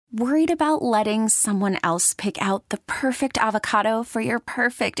Worried about letting someone else pick out the perfect avocado for your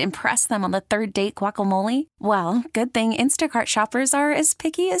perfect impress them on the third date guacamole? Well, good thing Instacart shoppers are as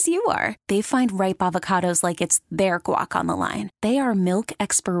picky as you are. They find ripe avocados like it's their guac on the line. They are milk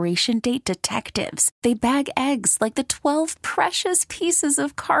expiration date detectives. They bag eggs like the 12 precious pieces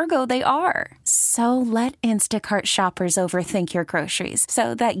of cargo they are. So let Instacart shoppers overthink your groceries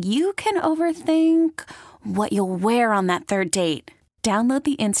so that you can overthink what you'll wear on that third date. Download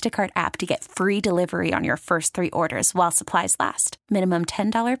the Instacart app to get free delivery on your first 3 orders while supplies last. Minimum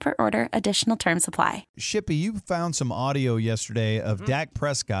 $10 per order. Additional terms apply. Shippy, you found some audio yesterday of Dak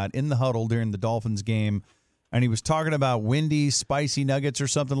Prescott in the huddle during the Dolphins game, and he was talking about Wendy's spicy nuggets or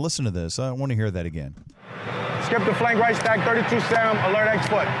something. Listen to this. I want to hear that again. Skip the flank right stack, 32 Sam, alert X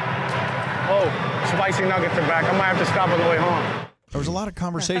foot. Oh, spicy nuggets are back. I might have to stop on the way home. There was a lot of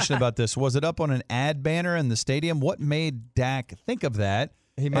conversation about this. Was it up on an ad banner in the stadium? What made Dak think of that?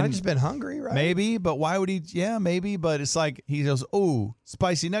 He might have just been hungry, right? Maybe, but why would he? Yeah, maybe, but it's like he goes, oh,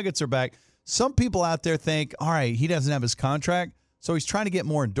 spicy nuggets are back. Some people out there think, all right, he doesn't have his contract, so he's trying to get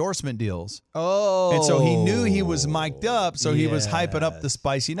more endorsement deals. Oh. And so he knew he was mic'd up, so he was hyping up the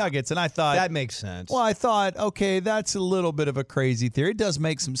spicy nuggets. And I thought... That makes sense. Well, I thought, okay, that's a little bit of a crazy theory. It does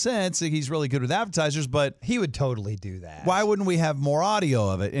make some sense. He's really good with advertisers, but... He would totally do that. Why wouldn't we have more audio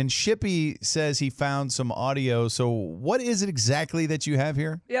of it? And Shippy says he found some audio. So what is it exactly that you have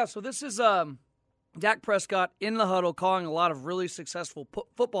here? Yeah, so this is Dak Prescott in the huddle calling a lot of really successful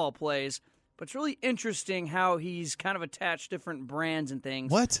football plays. But it's really interesting how he's kind of attached different brands and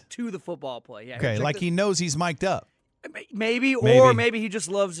things to the football play. Yeah, okay, like he knows he's mic'd up. Maybe, or maybe he just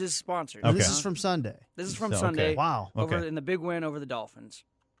loves his sponsors. Okay. This is from Sunday. This is from Sunday. Okay. Wow. Over in the big win over the Dolphins.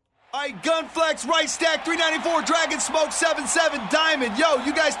 All right, Gunflex, right stack, 394, Dragon Smoke, 7-7, Diamond. Yo,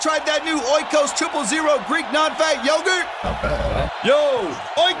 you guys tried that new Oikos 000 Greek non-fat yogurt? Not bad. Yo,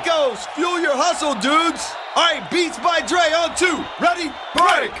 Oikos, fuel your hustle, dudes. All right, Beats by Dre on 2. Ready?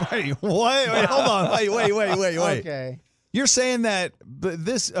 Break. Wait, hold on. Wait. Okay. You're saying that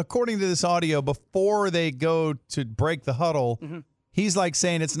this, according to this audio, before they go to break the huddle, he's like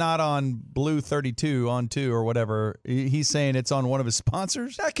saying it's not on Blue 32 on 2 or whatever. He's saying it's on one of his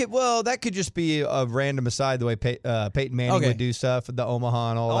sponsors? That could just be a random aside the way Peyton Manning would do stuff at the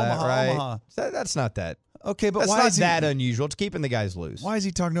Omaha and all that, right? Omaha. That's not that. Okay, but that's why not is that unusual. It's keeping the guys loose. Why is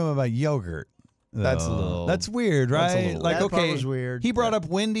he talking to him about yogurt? That's weird, right? Like, that part was weird. He brought up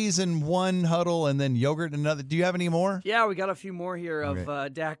Wendy's in one huddle and then yogurt in another. Do you have any more? Yeah, we got a few more here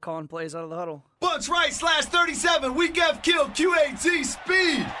of Dak calling plays out of the huddle. Bunch right /37, we get killed QAT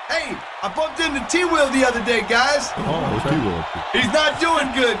speed. Hey, I bumped into T-Will the other day, guys. Oh, T-Will. He's not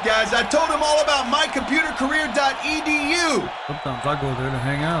doing good, guys. I told him all about mycomputercareer.edu. Sometimes I go there to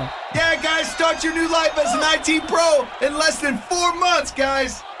hang out. Yeah, guys, start your new life as an IT pro in less than 4 months,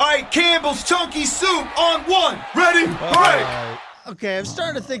 guys. All right, Campbell's Chunky Soup on 1. Ready? Break. Okay, I'm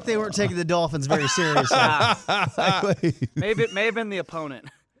starting to think they weren't taking the Dolphins very seriously. Maybe it may have been the opponent.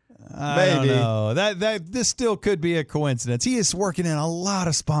 I don't know. This still could be a coincidence. He is working in a lot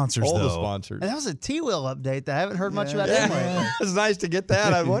of sponsors, all though. the sponsors. And that was a T-Will update. I haven't heard much about him lately. It's nice to get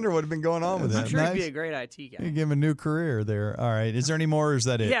that. I wonder what had been going on with I'm him. sure he'd be a great IT guy. You give him a new career there. All right. Is there any more, or is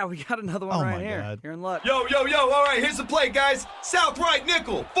that it? Yeah, we got another one right here. God. You're in luck. Yo. All right, here's the play, guys. South right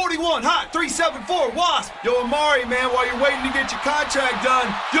nickel, 41 hot, 374 wasp. Yo, Amari, man, while you're waiting to get your contract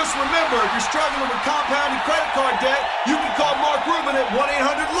done, just remember, if you're struggling with compounding credit card debt, you can call Mark Rubin at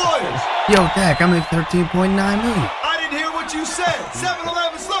 1-800-LAWYERS. Yo, Dak, I make $13.9 million. I didn't hear what you said.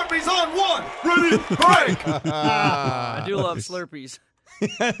 7-Eleven Slurpees on 1. Ready? Break. I do love Slurpees.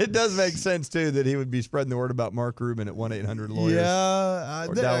 It does make sense, too, that he would be spreading the word about Mark Rubin at 1-800-LAWYERS. Yeah.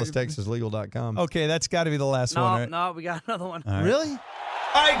 Or DallasTexasLegal.com. Okay, that's got to be the last one, right? No, we got another one. Right. Really?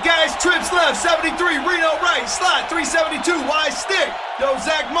 All right, guys, trips left, 73, Reno right, slot, 372, Y stick. Yo,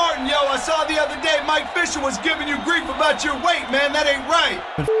 Zach Martin, I saw the other day Mike Fisher was giving you grief about your weight, man. That ain't right.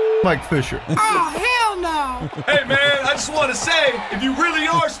 Mike Fisher. Oh, hell no. Hey, man, I just want to say, if you really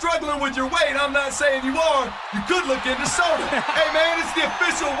are struggling with your weight, I'm not saying you are, you could look into soda. Hey, man, it's the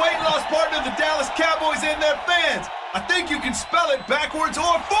official weight loss partner of the Dallas Cowboys and their fans. I think you can spell it backwards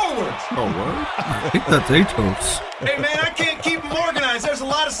or forwards. Oh, what? I think that's Atos. Hey, man, I can't keep them organized. There's a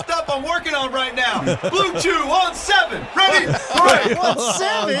lot of stuff I'm working on right now. Blue Chew on 7. Ready? Break.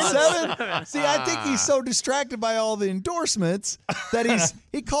 7? See, I think he's so distracted by all the endorsements that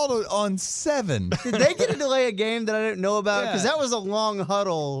he called it on 7. Did they get to delay a game that I didn't know about? Because that was a long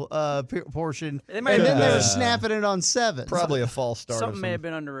huddle portion. And then they were snapping it on 7. Probably a false start. Something may have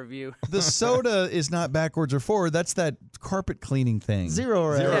been under review. The soda is not backwards or forward. That's that carpet cleaning thing. Zero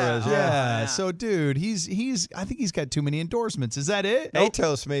res. Yeah. So, dude, I think he's got too many endorsements. Is that it?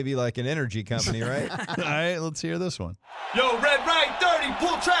 Atos may be like an energy company, right? All right, let's hear this one. Yo, red right 30,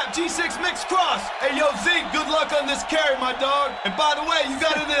 pull trap, G6 mixed cross. Hey, yo, Zeke, good luck on this carry, my dog. And by the way, you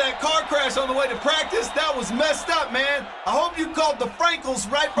got into that car crash on the way to practice. That was messed up, man. I hope you called the Frankels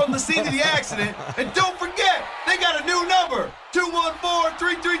right from the scene of the accident. And don't forget, they got a new number.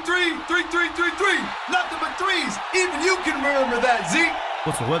 214-333-3333. Nothing but threes. Even you can remember that, Zeke.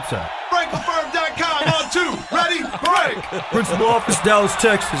 What's the website? FrankleFirm.com on 2. Ready? Break. Principal office, Dallas,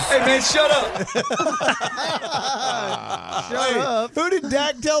 Texas. Hey, man, shut up. Shut up. Who did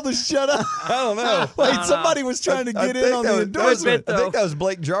Dak tell to shut up? I don't know. Wait, somebody was trying to get in on the endorsement. I think that was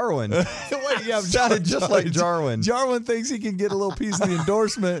Blake Jarwin. Wait, yeah, Sounded just like Jarwin. Jarwin thinks he can get a little piece of the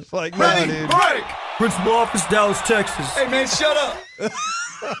endorsement. Like, Ready? no, dude. Break. Principal office, Dallas, Texas. Hey, man, shut up.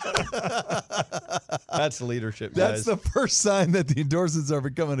 That's leadership, That's guys. the first sign that the endorsements are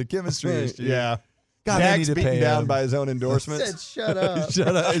becoming a chemistry issue. Yeah. God, they Dak's need to beaten pay down him. by his own endorsements. Said, shut up.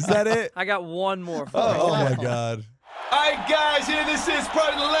 Shut up. Is that it? I got one more. Oh my God. All right, guys, here this is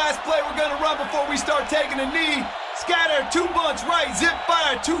probably the last play we're going to run before we start taking a knee. Scatter, 2 bunch right, zip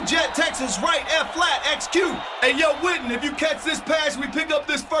fire, 2 jet Texas right, F flat, execute. Hey, yo, Witten, if you catch this pass, we pick up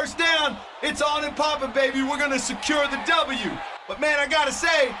this first down, it's on and popping, baby. We're going to secure the W. But, man, I got to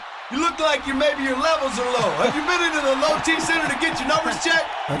say, you look like maybe your levels are low. Have you been into the Low T Center to get your numbers checked?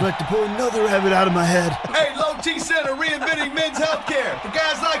 I'd like to pull another rabbit out of my head. Hey, Low T Center, reinventing men's healthcare. For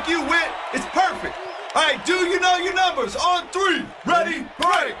guys like you, Whit, it's perfect. All right, do you know your numbers? On 3, ready,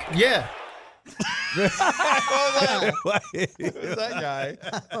 break. Yeah. Who's that guy?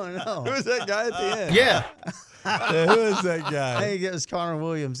 I don't know. Who's that guy at the end? Yeah. Who is that guy? I think it was Connor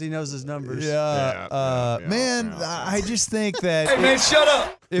Williams. He knows his numbers. Man, I just think that Hey, man, shut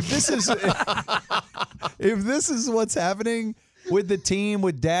up. if this is what's happening with the team,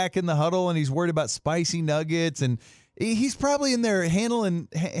 with Dak in the huddle, and he's worried about spicy nuggets, and he's probably in there handling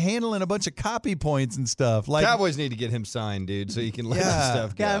a bunch of copy points and stuff. Like Cowboys need to get him signed, dude, so you can let this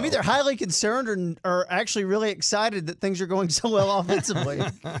stuff go. Yeah, I'm either highly concerned or actually really excited that things are going so well offensively.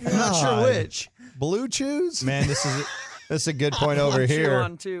 I'm not sure which. Blue Chews? Man, this is a good point over I'm here.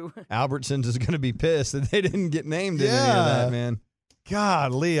 on too. Albertsons is going to be pissed that they didn't get named in any of that, man.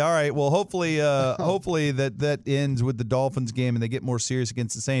 Golly. All right. Well, hopefully that ends with the Dolphins game and they get more serious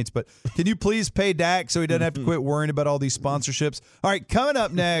against the Saints. But can you please pay Dak so he doesn't have to quit worrying about all these sponsorships? All right. Coming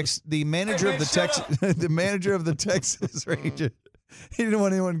up next, the manager of the Texas Rangers. He didn't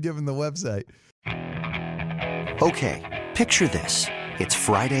want anyone to give him the website. Okay. Picture this. It's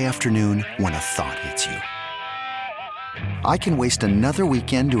Friday afternoon when a thought hits you. I can waste another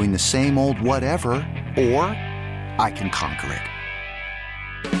weekend doing the same old whatever, or I can conquer it.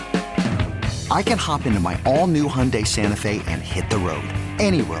 I can hop into my all-new Hyundai Santa Fe and hit the road.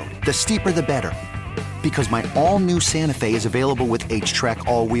 Any road. The steeper, the better. Because my all-new Santa Fe is available with H-Track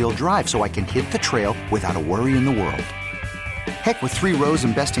all-wheel drive, so I can hit the trail without a worry in the world. Heck, with 3 rows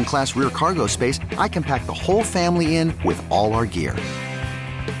and best-in-class rear cargo space, I can pack the whole family in with all our gear.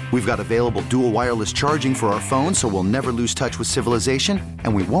 We've got available dual wireless charging for our phones, so we'll never lose touch with civilization,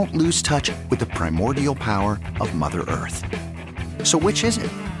 and we won't lose touch with the primordial power of Mother Earth. So which is it?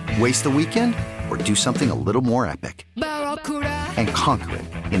 Waste the weekend or do something a little more epic? And conquer it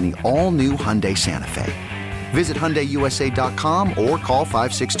in the all-new Hyundai Santa Fe. Visit HyundaiUSA.com or call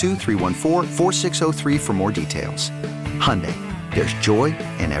 562-314-4603 for more details. Hyundai, there's joy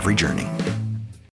in every journey.